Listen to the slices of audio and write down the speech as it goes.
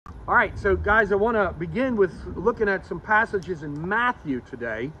All right, so guys, I want to begin with looking at some passages in Matthew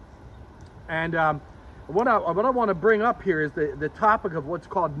today. And what I want to bring up here is the topic of what's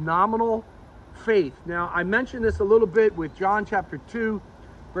called nominal faith. Now, I mentioned this a little bit with John chapter 2,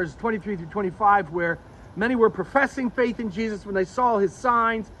 verses 23 through 25, where many were professing faith in Jesus when they saw his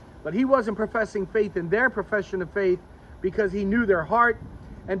signs, but he wasn't professing faith in their profession of faith because he knew their heart.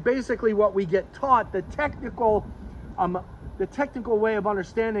 And basically what we get taught, the technical way of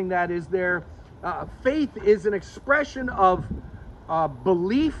understanding that is their faith is an expression of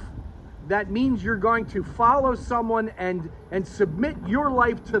belief. That means you're going to follow someone and submit your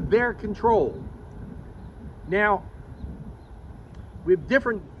life to their control. Now, we have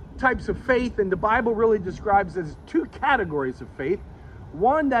different types of faith, and the Bible really describes as two categories of faith.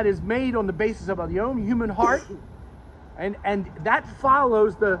 One that is made on the basis of the own human heart, and that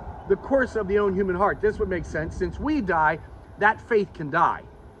follows the course of the own human heart. This would make sense. Since we die, that faith can die,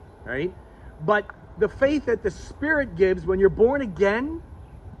 right? But the faith that the Spirit gives when you're born again,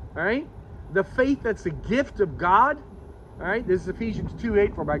 all right, the faith that's a gift of God, all right, this is Ephesians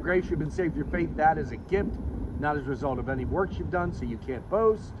 2:8, for by grace you've been saved through faith, that is a gift, not as a result of any works you've done, so you can't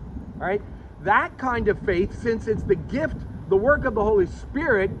boast, all right? That kind of faith, since it's the gift, the work of the Holy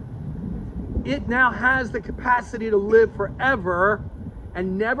Spirit, it now has the capacity to live forever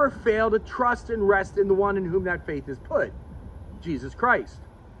and never fail to trust and rest in the one in whom that faith is put, Jesus Christ,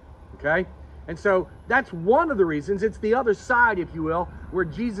 okay? And so that's one of the reasons. It's the other side, if you will, where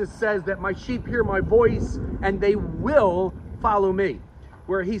Jesus says that my sheep hear my voice and they will follow me.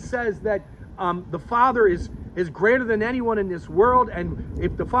 Where he says that the Father is greater than anyone in this world, and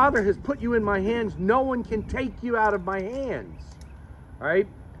if the Father has put you in my hands, no one can take you out of my hands. All right?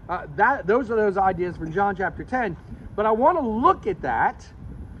 Those are those ideas from John chapter 10. But I want to look at that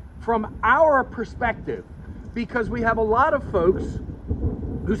from our perspective, because we have a lot of folks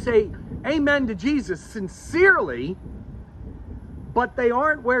who say amen to Jesus sincerely, but they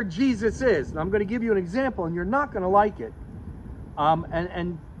aren't where Jesus is. And I'm going to give you an example, and you're not going to like it.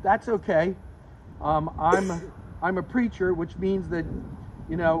 And that's okay. I'm a preacher, which means that,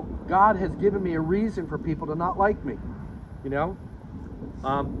 you know, God has given me a reason for people to not like me. You know,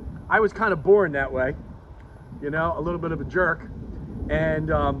 I was kind of born that way, you know, a little bit of a jerk. And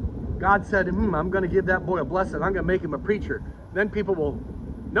God said, I'm going to give that boy a blessing. I'm going to make him a preacher. Then people will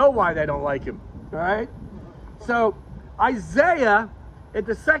know why they don't like him. All right? So Isaiah, at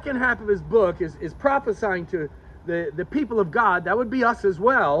the second half of his book, is prophesying to the people of God. That would be us as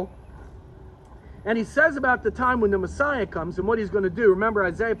well. And he says about the time when the Messiah comes and what he's going to do. Remember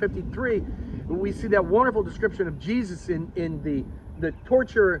Isaiah 53, we see that wonderful description of Jesus in the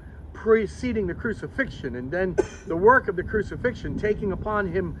torture preceding the crucifixion, and then the work of the crucifixion, taking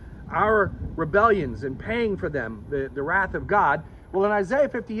upon him our rebellions and paying for them, the wrath of God. Well, in Isaiah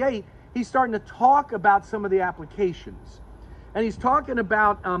 58, he's starting to talk about some of the applications. And he's talking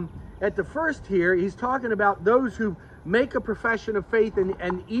about, at the first here, he's talking about those who make a profession of faith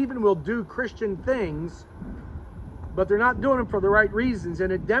and even will do Christian things, but they're not doing them for the right reasons,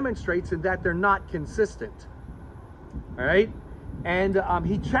 and it demonstrates in that they're not consistent. All right? And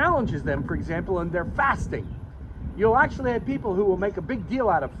he challenges them, for example, in their fasting. You'll actually have people who will make a big deal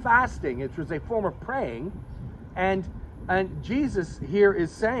out of fasting, which was a form of praying, and Jesus here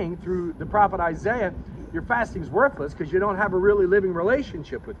is saying through the prophet Isaiah, your fasting's worthless because you don't have a really living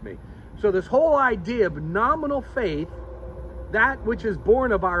relationship with me. So this whole idea of nominal faith, that which is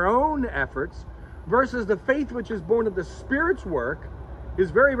born of our own efforts, versus the faith which is born of the Spirit's work,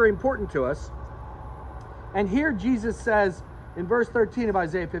 is very, very important to us. And here Jesus says in verse 13 of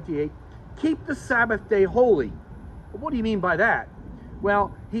Isaiah 58, keep the Sabbath day holy. Well, what do you mean by that?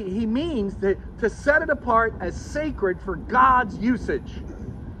 Well, he means that to set it apart as sacred for God's usage.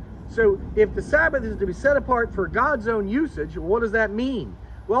 So if the Sabbath is to be set apart for God's own usage, what does that mean?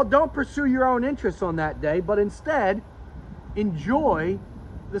 Well, don't pursue your own interests on that day, but instead enjoy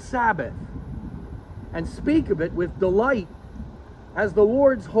the Sabbath and speak of it with delight as the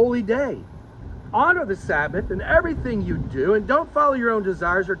Lord's holy day. Honor the Sabbath in everything you do, and don't follow your own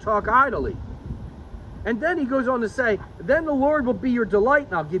desires or talk idly. And then he goes on to say, then the Lord will be your delight,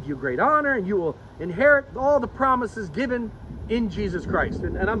 and I'll give you great honor, and you will inherit all the promises given in Jesus Christ.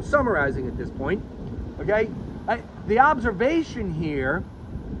 And I'm summarizing at this point, okay? The observation here,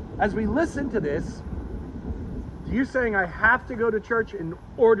 as we listen to this, you saying I have to go to church in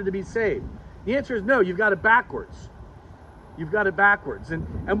order to be saved? The answer is no, you've got it backwards. You've got it backwards.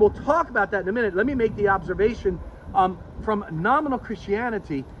 And we'll talk about that in a minute. Let me make the observation from nominal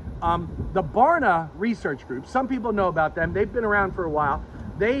Christianity. The Barna Research Group, some people know about them. They've been around for a while.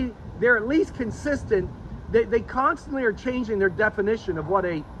 They're at least consistent. They constantly are changing their definition of what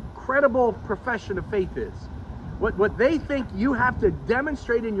a incredible profession of faith is. What they think you have to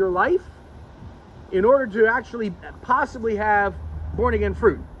demonstrate in your life in order to actually possibly have born again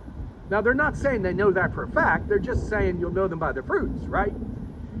fruit. Now, they're not saying they know that for a fact. They're just saying you'll know them by their fruits, right?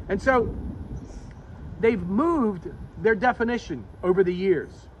 And so they've moved their definition over the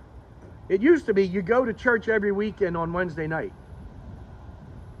years. It used to be you go to church every weekend on Wednesday night,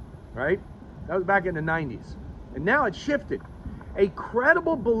 right? That was back in the 90s. And now it's shifted. A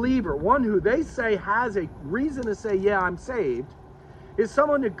credible believer, one who they say has a reason to say, yeah, I'm saved, is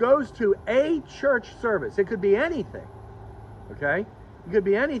someone that goes to a church service. It could be anything, okay? It could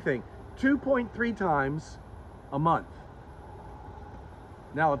be anything, 2.3 times a month.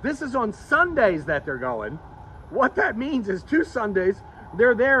 Now, if this is on Sundays that they're going, what that means is 2 Sundays,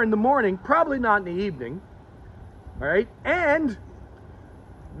 they're there in the morning, probably not in the evening, all right? And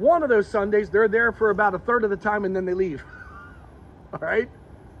one of those Sundays, they're there for about a third of the time and then they leave. All right?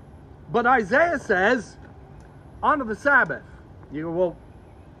 But Isaiah says, onto the Sabbath. You go, well,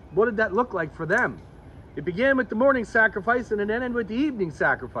 what did that look like for them? It began with the morning sacrifice and it ended with the evening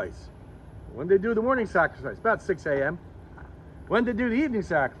sacrifice. When did they do the morning sacrifice? About 6 a.m. When did they do the evening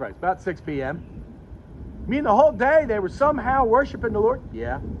sacrifice? About 6 p.m. You mean the whole day they were somehow worshiping the Lord?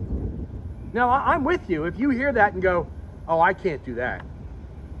 Yeah. Now, I'm with you. If you hear that and go, oh, I can't do that.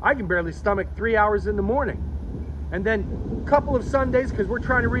 I can barely stomach 3 hours in the morning. And then a couple of Sundays, because we're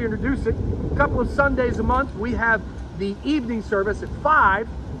trying to reintroduce it, a couple of Sundays a month, we have the evening service at 5,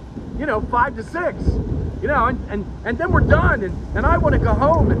 5 to 6, and then we're done, and I want to go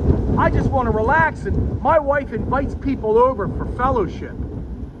home, and I just want to relax, and my wife invites people over for fellowship.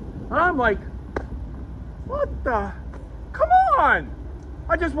 And I'm like, what the, come on!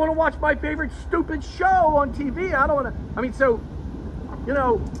 I just want to watch my favorite stupid show on TV. I don't want to, so,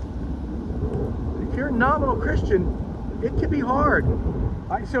 if you're a nominal Christian, it can be hard. All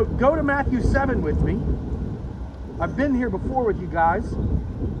right, so go to Matthew 7 with me. I've been here before with you guys.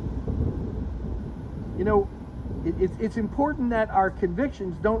 It's important that our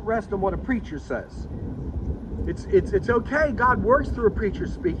convictions don't rest on what a preacher says. It's okay, God works through a preacher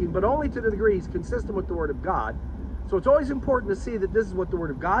speaking, but only to the degree he's consistent with the Word of God. So it's always important to see that this is what the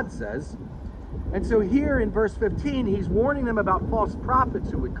Word of God says. And so here in verse 15, he's warning them about false prophets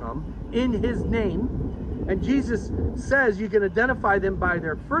who would come in his name. And Jesus says you can identify them by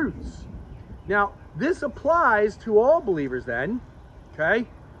their fruits. Now, this applies to all believers then, okay?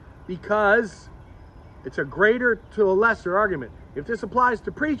 Because it's a greater to a lesser argument. If this applies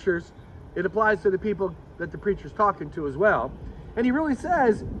to preachers, it applies to the people that the preacher's talking to as well. And he really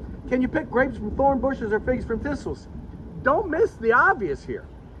says, can you pick grapes from thorn bushes or figs from thistles? Don't miss the obvious here.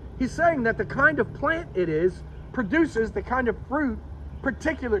 He's saying that the kind of plant it is produces the kind of fruit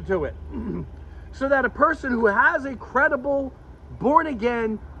particular to it. So that a person who has a credible,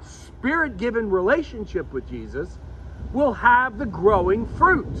 born-again, spirit-given relationship with Jesus will have the growing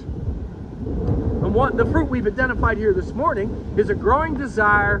fruit. And what the fruit we've identified here this morning is a growing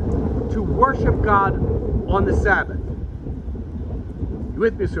desire to worship God on the Sabbath. You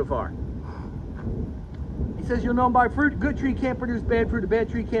with me so far? He says you'll know them by fruit. A good tree can't produce bad fruit. A bad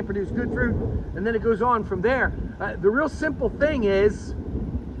tree can't produce good fruit. And then it goes on from there. The real simple thing is,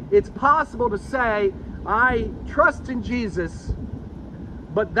 it's possible to say, I trust in Jesus,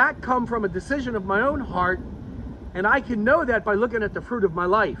 but that come from a decision of my own heart, and I can know that by looking at the fruit of my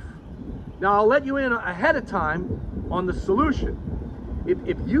life. Now, I'll let you in ahead of time on the solution.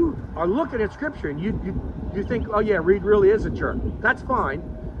 If you are looking at Scripture and you think, oh yeah, Reed really is a jerk, that's fine.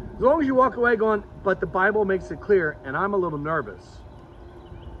 As long as you walk away going, but the Bible makes it clear, and I'm a little nervous.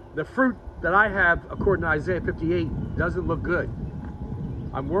 The fruit that I have, according to Isaiah 58, doesn't look good.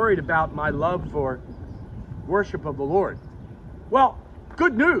 I'm worried about my love for worship of the Lord. Well,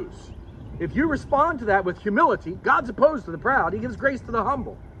 good news. If you respond to that with humility, God's opposed to the proud. He gives grace to the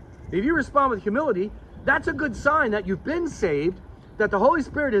humble. If you respond with humility, that's a good sign that you've been saved, that the Holy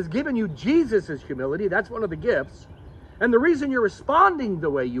Spirit has given you Jesus' humility. That's one of the gifts. And the reason you're responding the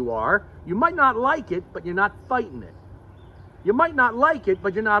way you are, you might not like it, but you're not fighting it. You might not like it,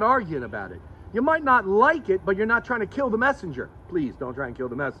 but you're not arguing about it. You might not like it, but you're not trying to kill the messenger. Please don't try and kill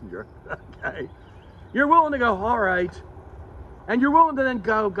the messenger. Okay? You're willing to go, all right. And you're willing to then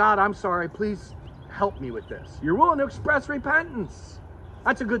go, God, I'm sorry. Please help me with this. You're willing to express repentance.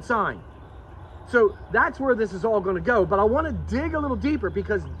 That's a good sign. So that's where this is all going to go. But I want to dig a little deeper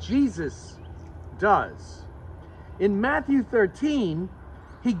because Jesus does. In Matthew 13,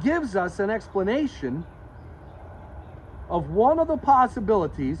 he gives us an explanation of one of the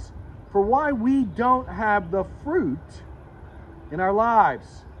possibilities for why we don't have the fruit in our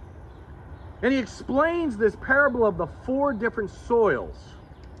lives. And he explains this parable of the 4 different soils.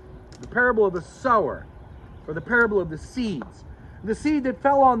 the parable of the sower, or the parable of the seeds. The seed that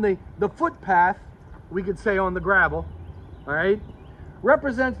fell on the footpath, we could say on the gravel, all right,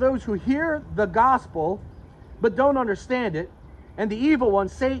 represents those who hear the gospel but don't understand it, and the evil one,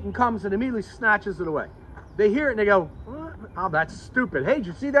 Satan, comes and immediately snatches it away. They hear it and they go, oh, that's stupid. Hey, did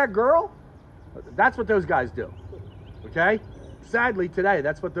you see that girl? That's what those guys do, okay? Sadly, today,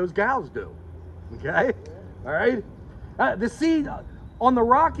 that's what those gals do, okay? All right? The seed on the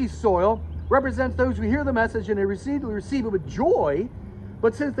rocky soil represents those who hear the message and they receive it with joy,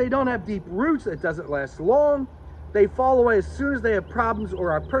 but since they don't have deep roots, it doesn't last long. They fall away as soon as they have problems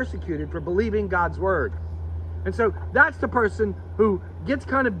or are persecuted for believing God's word. And so that's the person who gets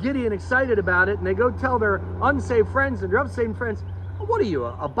kind of giddy and excited about it, and they go tell their unsaved friends and their unsaved friends, what are you,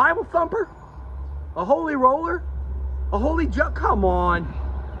 a Bible thumper? A holy roller? A holy junk? Come on.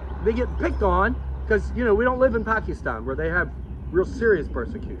 They get picked on because, you know, we don't live in Pakistan where they have real serious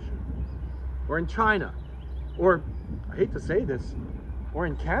persecution. Or in China. Or, I hate to say this, or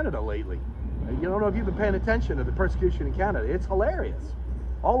in Canada lately. You don't know if you've been paying attention to the persecution in Canada. It's hilarious.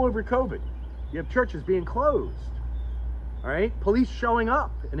 All over COVID. You have churches being closed. All right? Police showing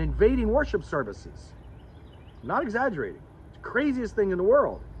up and invading worship services. I'm not exaggerating. It's the craziest thing in the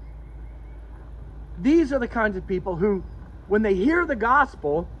world. These are the kinds of people who, when they hear the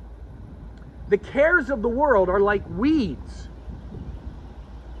gospel, the cares of the world are like weeds.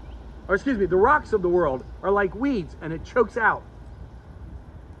 Or excuse me, the rocks of the world are like weeds, and it chokes out.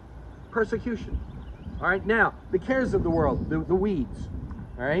 Persecution. All right, now, the cares of the world, the weeds.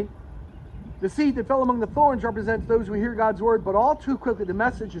 All right? The seed that fell among the thorns represents those who hear God's word, but all too quickly the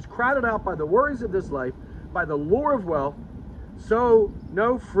message is crowded out by the worries of this life, by the lure of wealth, so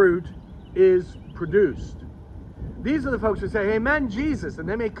no fruit is produced. These are the folks who say, amen, Jesus, and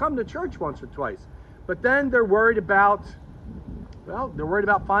they may come to church once or twice, but then they're worried about, well, they're worried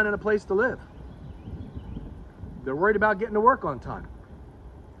about finding a place to live. They're worried about getting to work on time.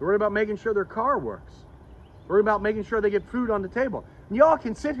 They're worried about making sure their car works. They're worried about making sure they get food on the table. And y'all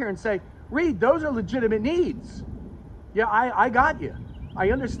can sit here and say, Reed, those are legitimate needs. Yeah, I got you.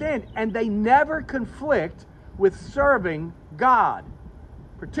 I understand. And they never conflict with serving God,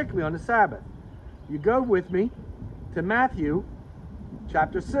 particularly on the Sabbath. You go with me to Matthew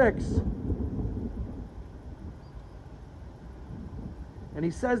chapter 6. And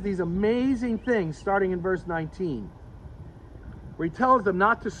he says these amazing things starting in verse 19, where he tells them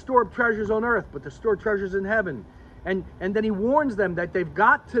not to store up treasures on earth, but to store treasures in heaven. And then he warns them that they've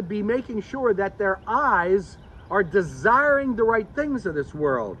got to be making sure that their eyes are desiring the right things of this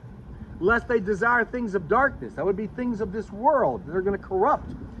world, lest they desire things of darkness. That would be things of this world that are going to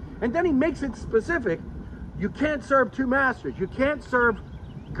corrupt. And then he makes it specific. You can't serve two masters. You can't serve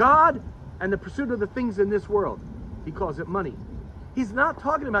God and the pursuit of the things in this world. He calls it money. He's not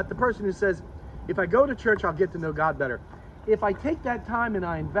talking about the person who says, if I go to church, I'll get to know God better. If I take that time and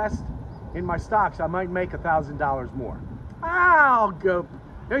I invest in my stocks, I might make $1,000 more. I'll go.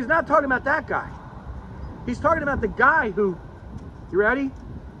 No, he's not talking about that guy. He's talking about the guy who, you ready?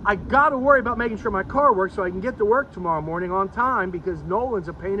 I got to worry about making sure my car works so I can get to work tomorrow morning on time because Nolan's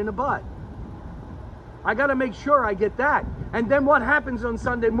a pain in the butt. I got to make sure I get that. And then what happens on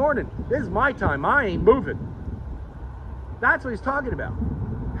Sunday morning? This is my time. I ain't moving. That's what he's talking about.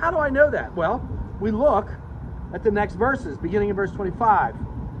 How do I know that? Well, we look at the next verses, beginning in verse 25.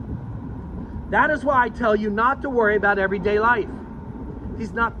 That is why I tell you not to worry about everyday life.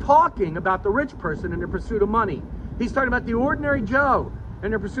 He's not talking about the rich person in their pursuit of money. He's talking about the ordinary Joe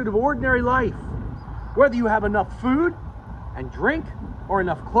in their pursuit of ordinary life. Whether you have enough food and drink or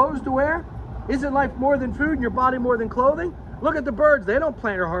enough clothes to wear. Isn't life more than food and your body more than clothing? Look at the birds. They don't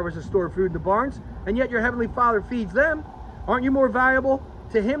plant or harvest or store food in the barns, and yet your heavenly Father feeds them. Aren't you more valuable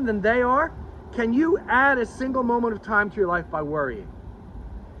to him than they are? Can you add a single moment of time to your life by worrying?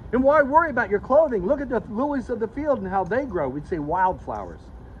 And why worry about your clothing? Look at the lilies of the field and how they grow. We'd say wildflowers.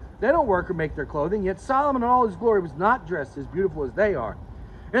 They don't work or make their clothing, yet Solomon in all his glory was not dressed as beautiful as they are.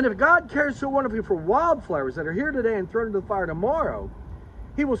 And if God cares so wonderfully for wildflowers that are here today and thrown into the fire tomorrow,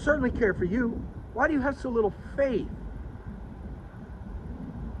 he will certainly care for you. Why do you have so little faith?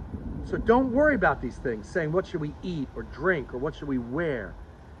 So don't worry about these things, saying, what should we eat or drink or what should we wear?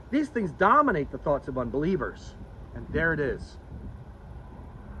 These things dominate the thoughts of unbelievers. And there it is.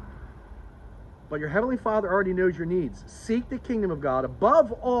 But your heavenly Father already knows your needs. Seek the kingdom of God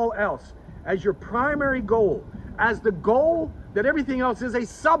above all else as your primary goal, as the goal that everything else is a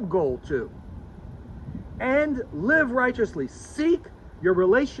sub-goal to. And live righteously. Seek your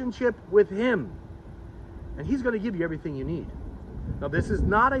relationship with him. And he's going to give you everything you need. Now, this is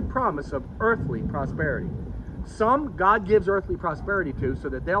not a promise of earthly prosperity. Some God gives earthly prosperity to so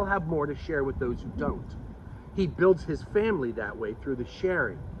that they'll have more to share with those who don't. He builds his family that way through the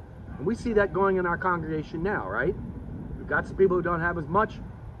sharing. And we see that going in our congregation now, right? We've got some people who don't have as much.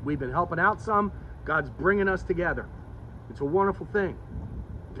 We've been helping out some. God's bringing us together. It's a wonderful thing.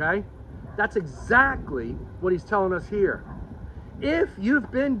 Okay? That's exactly what he's telling us here. If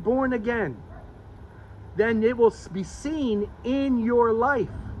you've been born again, then it will be seen in your life.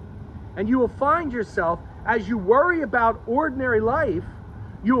 And you will find yourself, as you worry about ordinary life,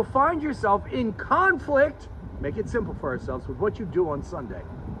 you will find yourself in conflict, make it simple for ourselves, with what you do on Sunday.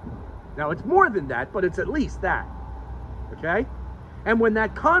 Now, it's more than that, but it's at least that. Okay? And when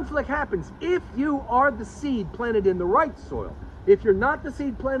that conflict happens, if you are the seed planted in the right soil, if you're not the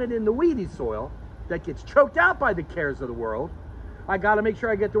seed planted in the weedy soil that gets choked out by the cares of the world, I got to make sure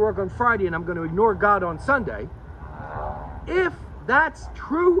I get to work on Friday and I'm going to ignore God on Sunday. If that's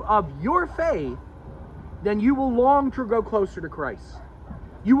true of your faith, then you will long to go closer to Christ.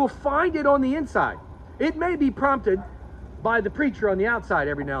 You will find it on the inside. It may be prompted by the preacher on the outside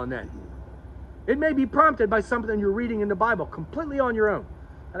every now and then. It may be prompted by something you're reading in the Bible completely on your own.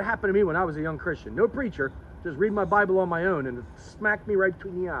 That happened to me when I was a young Christian. No preacher, just read my Bible on my own, and it smacked me right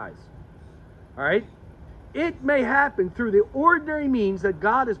between the eyes. All right? It may happen through the ordinary means that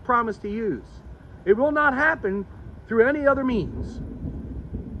God has promised to use. It will not happen through any other means.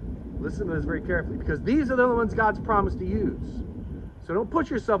 Listen to this very carefully, because these are the ones God's promised to use. So don't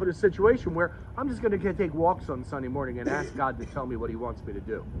put yourself in a situation where I'm just going to take walks on Sunday morning and ask God to tell me what he wants me to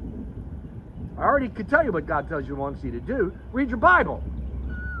do. I already could tell you what God tells you wants you to do. Read your Bible.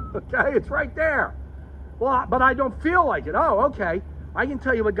 Okay, it's right there. Well, but I don't feel like it. Oh, okay. I can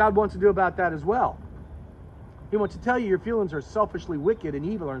tell you what God wants to do about that as well. He wants to tell you your feelings are selfishly wicked and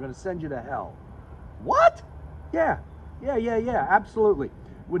evil and are going to send you to hell. What? Yeah, absolutely.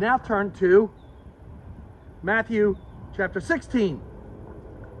 We now turn to Matthew chapter 16.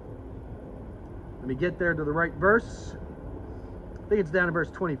 Let me get there to the right verse. I think it's down in verse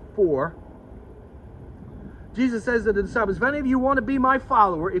 24. Jesus says to the disciples, if any of you want to be my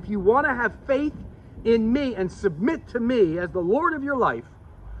follower, if you want to have faith in me and submit to me as the Lord of your life,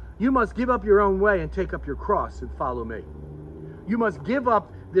 you must give up your own way and take up your cross and follow me. You must give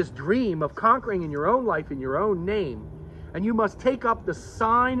up this dream of conquering in your own life in your own name, and you must take up the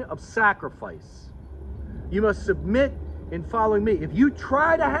sign of sacrifice. You must submit in following me. If you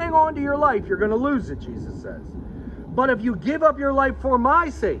try to hang on to your life, you're going to lose it, Jesus says. But if you give up your life for my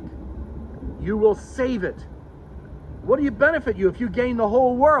sake, you will save it. What do you benefit you if you gain the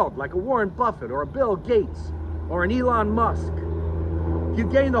whole world, like a Warren Buffett or a Bill Gates or an Elon Musk? If you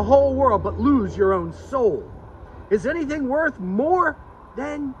gain the whole world but lose your own soul, is anything worth more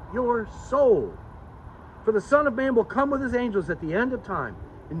than your soul? For the Son of Man will come with his angels at the end of time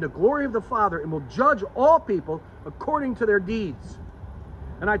in the glory of the Father and will judge all people according to their deeds.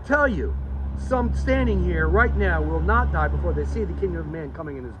 And I tell you, some standing here right now will not die before they see the kingdom of man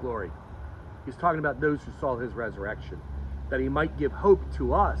coming in his glory. He's talking about those who saw his resurrection, that he might give hope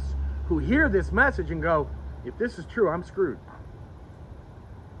to us who hear this message and go, if this is true, I'm screwed.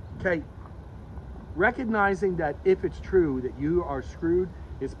 Okay, recognizing that if it's true that you are screwed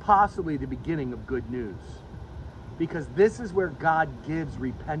is possibly the beginning of good news. Because this is where God gives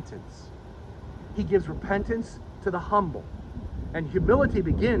repentance. He gives repentance to the humble. And humility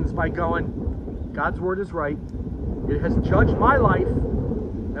begins by going, God's word is right. It has judged my life,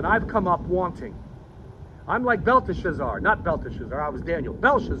 and I've come up wanting. I'm like Belteshazzar, not Belteshazzar, I was Daniel.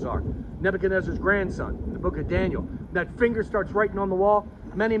 Belshazzar, Nebuchadnezzar's grandson, in the book of Daniel. That finger starts writing on the wall,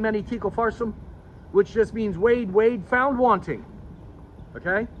 many, many tekel farsum, which just means Wade, found wanting.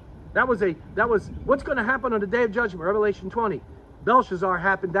 Okay? That was what's going to happen on the day of judgment, Revelation 20. Belshazzar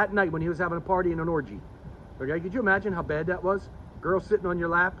happened that night when he was having a party and an orgy. Okay, could you imagine how bad that was? Girl sitting on your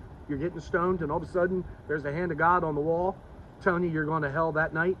lap, you're getting stoned, and all of a sudden, there's the hand of God on the wall telling you you're going to hell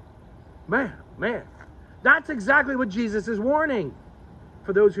that night. Man, that's exactly what Jesus is warning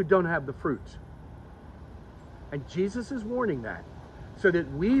for those who don't have the fruit. And Jesus is warning that so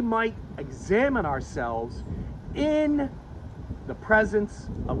that we might examine ourselves in the presence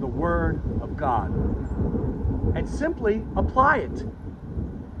of the Word of God and simply apply it.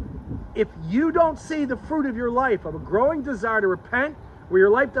 If you don't see the fruit of your life of a growing desire to repent where your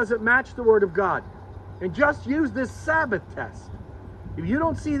life doesn't match the Word of God, and just use this Sabbath test, if you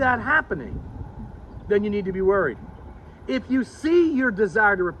don't see that happening, then you need to be worried. If you see your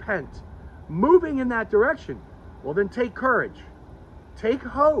desire to repent moving in that direction, well then take courage, take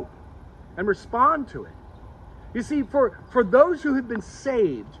hope, and respond to it. You see, for those who have been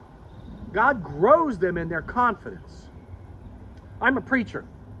saved, God grows them in their confidence. I'm a preacher.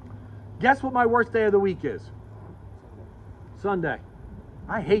 Guess what my worst day of the week is? Sunday.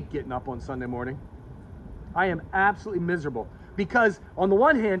 I hate getting up on Sunday morning. I am absolutely miserable because on the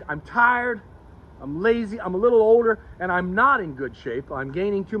one hand, I'm tired, I'm lazy, I'm a little older, and I'm not in good shape. I'm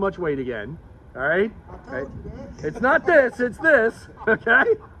gaining too much weight again. All right? It's not this, it's this. Okay?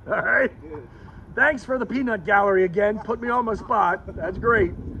 All right? Thanks for the peanut gallery again. Put me on my spot. That's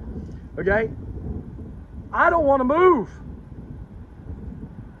great. Okay? I don't want to move.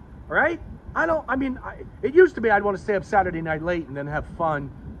 All right? It used to be I'd want to stay up Saturday night late and then have fun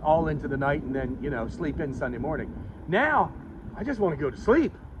all into the night and then, sleep in Sunday morning. Now, I just want to go to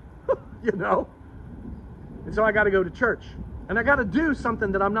sleep, And so I got to go to church. And I got to do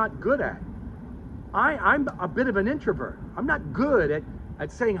something that I'm not good at. I'm a bit of an introvert. I'm not good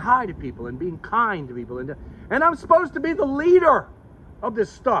at saying hi to people and being kind to people. And I'm supposed to be the leader of this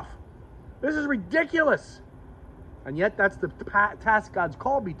stuff. This is ridiculous. And yet that's the task God's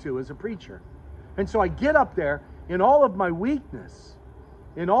called me to as a preacher. And so I get up there in all of my weakness,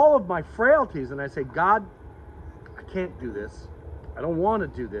 in all of my frailties, and I say, God, I can't do this. I don't want to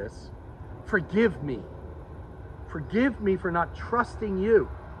do this. Forgive me. Forgive me for not trusting you.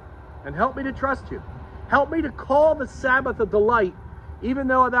 And help me to trust you. Help me to call the Sabbath a delight, even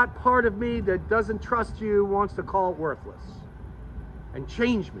though that part of me that doesn't trust you wants to call it worthless. And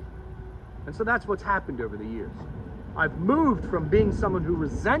change me. And so that's what's happened over the years. I've moved from being someone who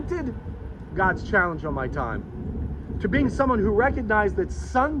resented God's challenge on my time to being someone who recognized that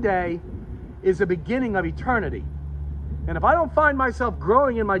Sunday is the beginning of eternity. And if I don't find myself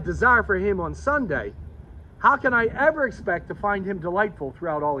growing in my desire for Him on Sunday, how can I ever expect to find Him delightful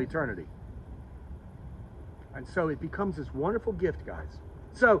throughout all eternity? And so it becomes this wonderful gift, guys.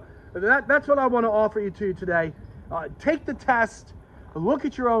 So that's what I want to offer you to today. Take the test, look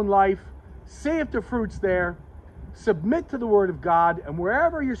at your own life, see if the fruit's there, submit to the Word of God, and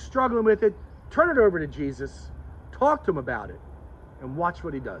wherever you're struggling with it, turn it over to Jesus, talk to Him about it, and watch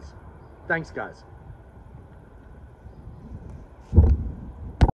what He does. Thanks, guys.